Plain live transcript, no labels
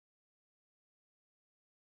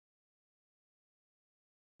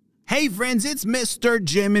Hey friends, it's Mr.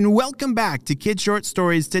 Jim and welcome back to Kid Short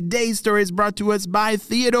Stories. Today's story is brought to us by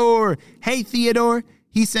Theodore. Hey Theodore,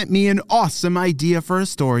 he sent me an awesome idea for a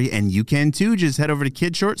story and you can too. Just head over to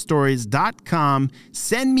kidshortstories.com,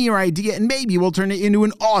 send me your idea and maybe we'll turn it into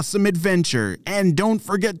an awesome adventure. And don't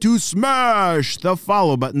forget to smash the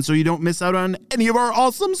follow button so you don't miss out on any of our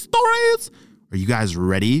awesome stories. Are you guys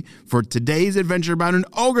ready for today's adventure about an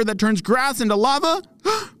ogre that turns grass into lava?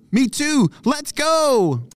 Me too, let's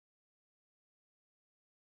go!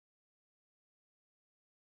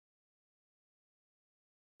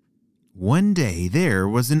 One day there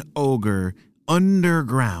was an ogre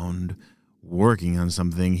underground working on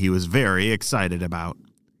something he was very excited about.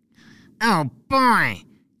 Oh boy,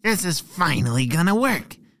 this is finally gonna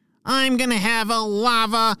work. I'm gonna have a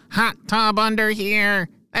lava hot tub under here.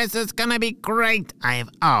 This is gonna be great. I've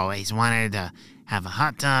always wanted to have a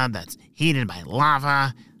hot tub that's heated by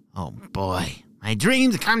lava. Oh boy, my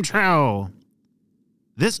dreams come true.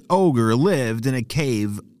 This ogre lived in a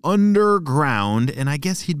cave underground, and I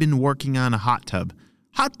guess he'd been working on a hot tub.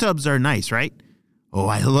 Hot tubs are nice, right? Oh,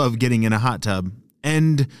 I love getting in a hot tub.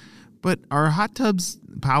 But are hot tubs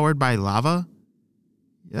powered by lava?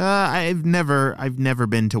 I've never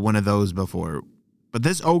been to one of those before. But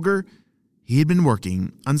this ogre, he had been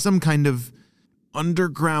working on some kind of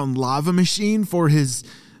underground lava machine for his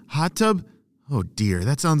hot tub. Oh dear,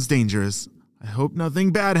 that sounds dangerous. I hope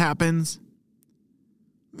nothing bad happens.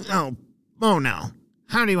 Oh no.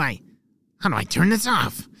 How do I turn this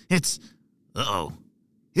off? It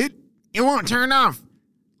won't turn off.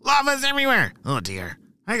 Lava's everywhere. Oh dear.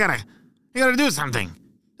 I gotta do something.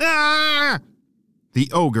 Ah!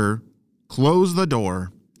 The ogre closed the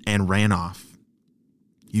door and ran off.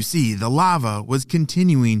 You see, the lava was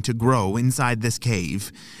continuing to grow inside this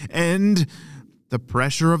cave, and the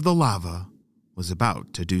pressure of the lava was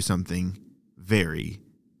about to do something very,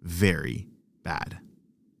 very bad.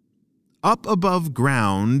 Up above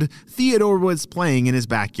ground, Theodore was playing in his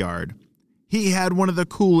backyard. He had one of the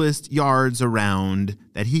coolest yards around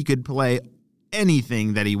that he could play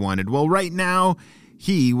anything that he wanted. Well, right now,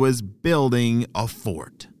 he was building a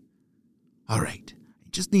fort. All right, I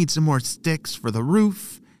just need some more sticks for the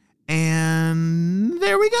roof, and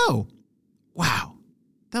there we go. Wow,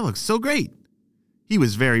 that looks so great. He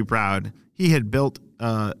was very proud. He had built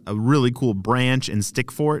a really cool branch and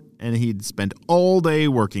stick fort, and he'd spent all day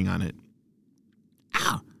working on it.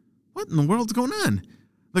 Ow, what in the world's going on?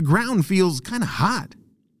 The ground feels kind of hot,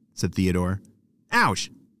 said Theodore. Ouch.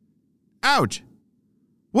 Ouch.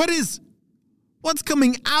 What's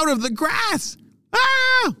coming out of the grass?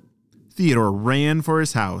 Ah! Theodore ran for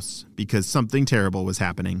his house because something terrible was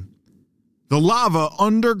happening. The lava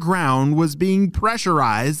underground was being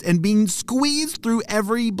pressurized and being squeezed through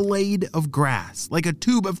every blade of grass like a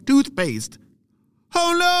tube of toothpaste.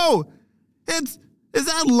 Oh no! Is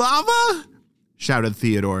that lava? Shouted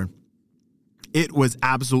Theodore. It was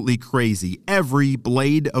absolutely crazy. Every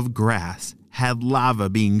blade of grass had lava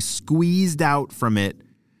being squeezed out from it.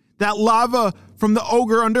 That lava from the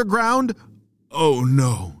ogre underground? Oh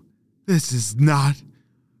no, this is not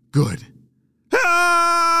good.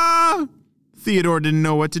 Ah! Theodore didn't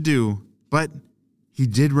know what to do, but he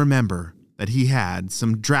did remember that he had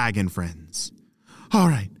some dragon friends. All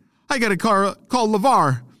right, I gotta call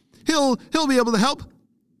Lavar. He'll be able to help.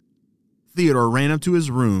 Theodore ran up to his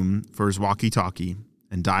room for his walkie-talkie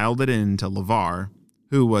and dialed it in to Lavar,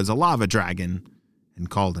 who was a lava dragon, and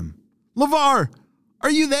called him. Lavar, are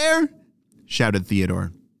you there? Shouted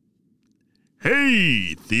Theodore.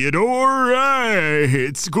 Hey, Theodore,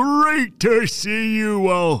 it's great to see you.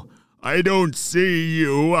 Well, I don't see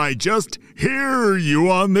you, I just hear you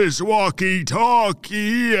on this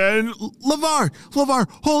walkie-talkie and... Lavar,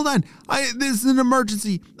 hold on. This is an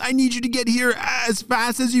emergency. I need you to get here as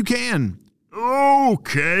fast as you can.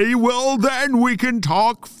 Okay, well then we can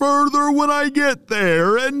talk further when I get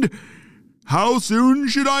there. And how soon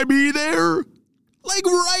should I be there? Like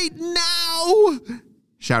right now,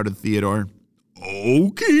 shouted Theodore.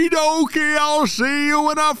 Okie dokie, I'll see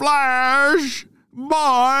you in a flash.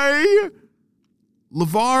 Bye.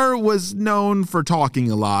 Lavar was known for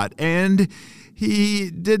talking a lot, and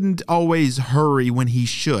he didn't always hurry when he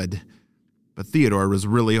should. But Theodore was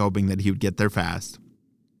really hoping that he would get there fast.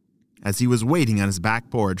 As he was waiting on his back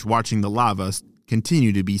porch, watching the lava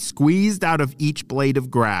continue to be squeezed out of each blade of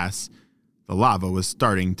grass, the lava was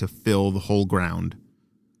starting to fill the whole ground.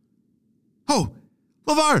 Oh,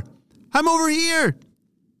 Lavar, I'm over here,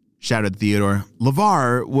 shouted Theodore.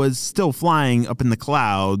 Lavar was still flying up in the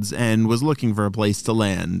clouds and was looking for a place to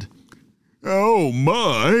land. Oh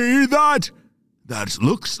my, that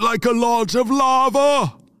looks like a lot of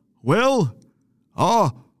lava. Well,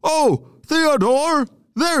 Oh, Theodore,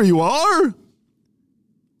 there you are.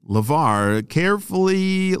 Lavar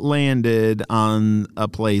carefully landed on a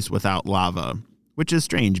place without lava, which is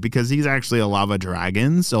strange because he's actually a lava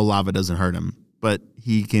dragon, so lava doesn't hurt him, but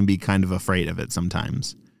he can be kind of afraid of it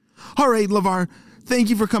sometimes. All right, Lavar, thank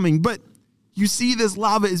you for coming, but you see this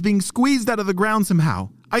lava is being squeezed out of the ground somehow.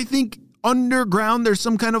 I think underground there's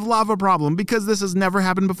some kind of lava problem because this has never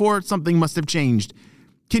happened before. Something must have changed.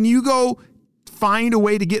 Can you go find a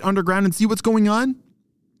way to get underground and see what's going on?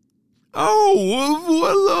 Oh,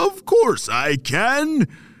 well, of course I can.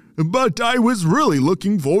 But I was really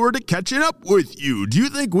looking forward to catching up with you. Do you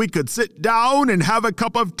think we could sit down and have a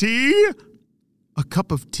cup of tea? A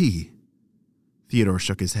cup of tea? Theodore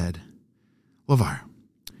shook his head. Lavar,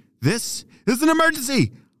 this is an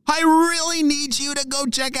emergency. I really need you to go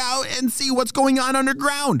check out and see what's going on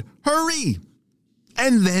underground. Hurry!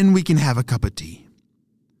 And then we can have a cup of tea.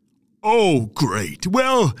 Oh, great.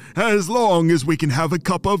 Well, as long as we can have a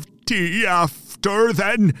cup of tea after,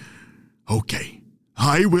 then... Okay,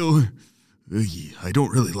 I will... I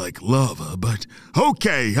don't really like lava, but...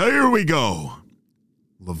 Okay, here we go.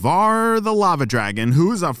 Lavar the lava dragon,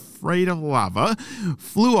 who's afraid of lava,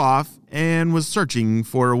 flew off and was searching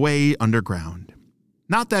for a way underground.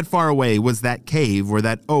 Not that far away was that cave where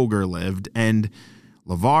that ogre lived, and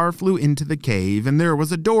Lavar flew into the cave, and there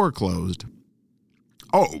was a door closed.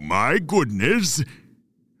 Oh, my goodness.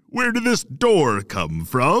 Where did this door come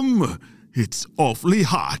from? It's awfully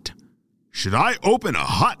hot. Should I open a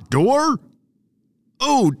hot door?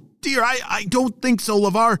 Oh, dear, I don't think so,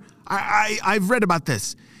 Lavar. I've read about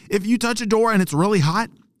this. If you touch a door and it's really hot,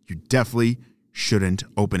 you definitely shouldn't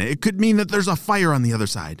open it. It could mean that there's a fire on the other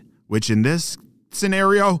side, which in this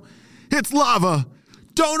scenario, it's lava.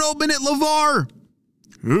 Don't open it, Lavar.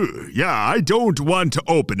 Yeah, I don't want to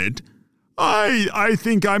open it. I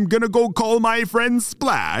think I'm gonna go call my friend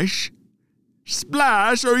Splash.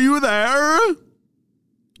 Splash, are you there?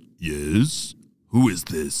 Yes? Who is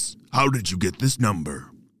this? How did you get this number?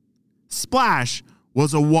 Splash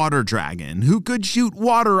was a water dragon who could shoot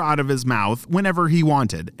water out of his mouth whenever he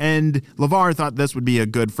wanted, and Lavar thought this would be a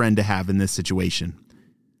good friend to have in this situation.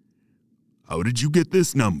 How did you get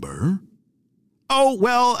this number? Oh,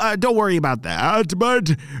 well, don't worry about that, but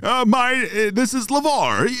this is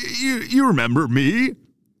Lavar. You remember me?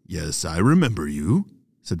 Yes, I remember you,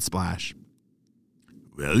 said Splash.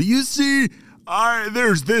 Well, you see,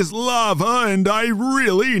 there's this lava, and I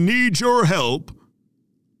really need your help.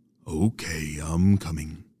 Okay, I'm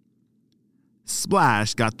coming.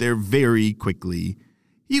 Splash got there very quickly.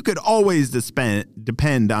 You could always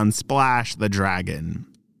depend on Splash the dragon.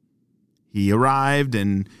 He arrived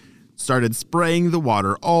and started spraying the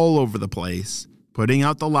water all over the place, putting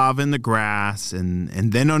out the lava in the grass and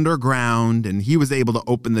then underground, and he was able to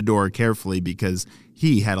open the door carefully because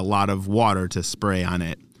he had a lot of water to spray on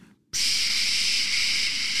it.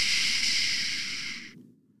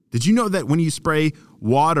 Did you know that when you spray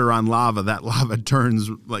water on lava, that lava turns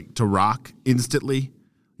like to rock instantly?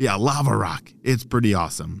 Yeah, lava rock. It's pretty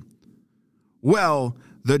awesome. Well,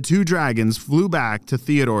 the two dragons flew back to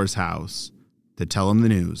Theodore's house to tell him the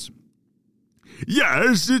news.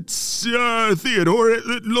 Yes, it's Theodore.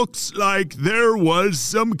 It looks like there was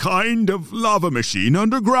some kind of lava machine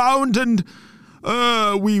underground, and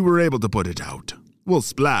we were able to put it out. Well,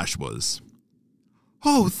 Splash was.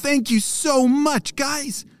 Oh, thank you so much,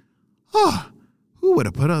 guys. Oh, who would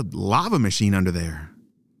have put a lava machine under there?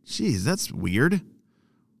 Jeez, that's weird.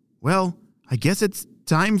 Well, I guess it's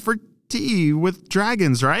time for tea with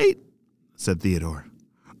dragons, right? Said Theodore.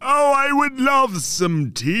 Oh, I would love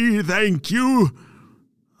some tea, thank you.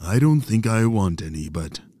 I don't think I want any,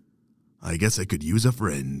 but I guess I could use a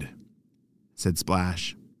friend, said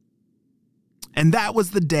Splash. And that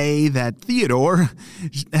was the day that Theodore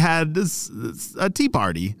had a tea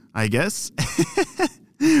party, I guess,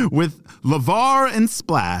 with Lavar and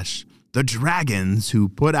Splash, the dragons who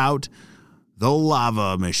put out the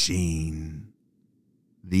lava machine.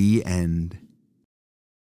 The end.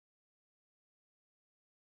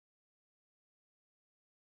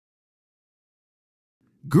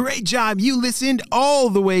 Great job. You listened all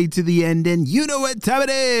the way to the end, and you know what time it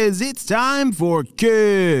is. It's time for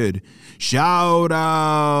Kid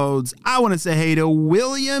Shoutouts. I want to say hey to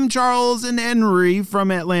William, Charles, and Henry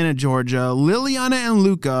from Atlanta, Georgia, Liliana and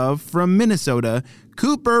Luca from Minnesota,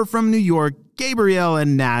 Cooper from New York, Gabrielle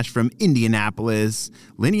and Nash from Indianapolis,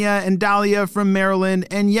 Linnea and Dahlia from Maryland,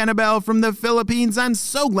 and Yenabel from the Philippines. I'm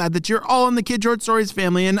so glad that you're all in the Kid Short Stories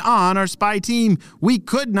family and on our spy team. We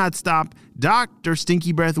could not stop Dr.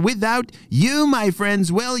 Stinky Breath without you, my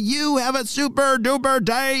friends. Well, you have a super duper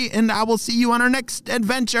day, and I will see you on our next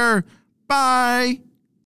adventure. Bye.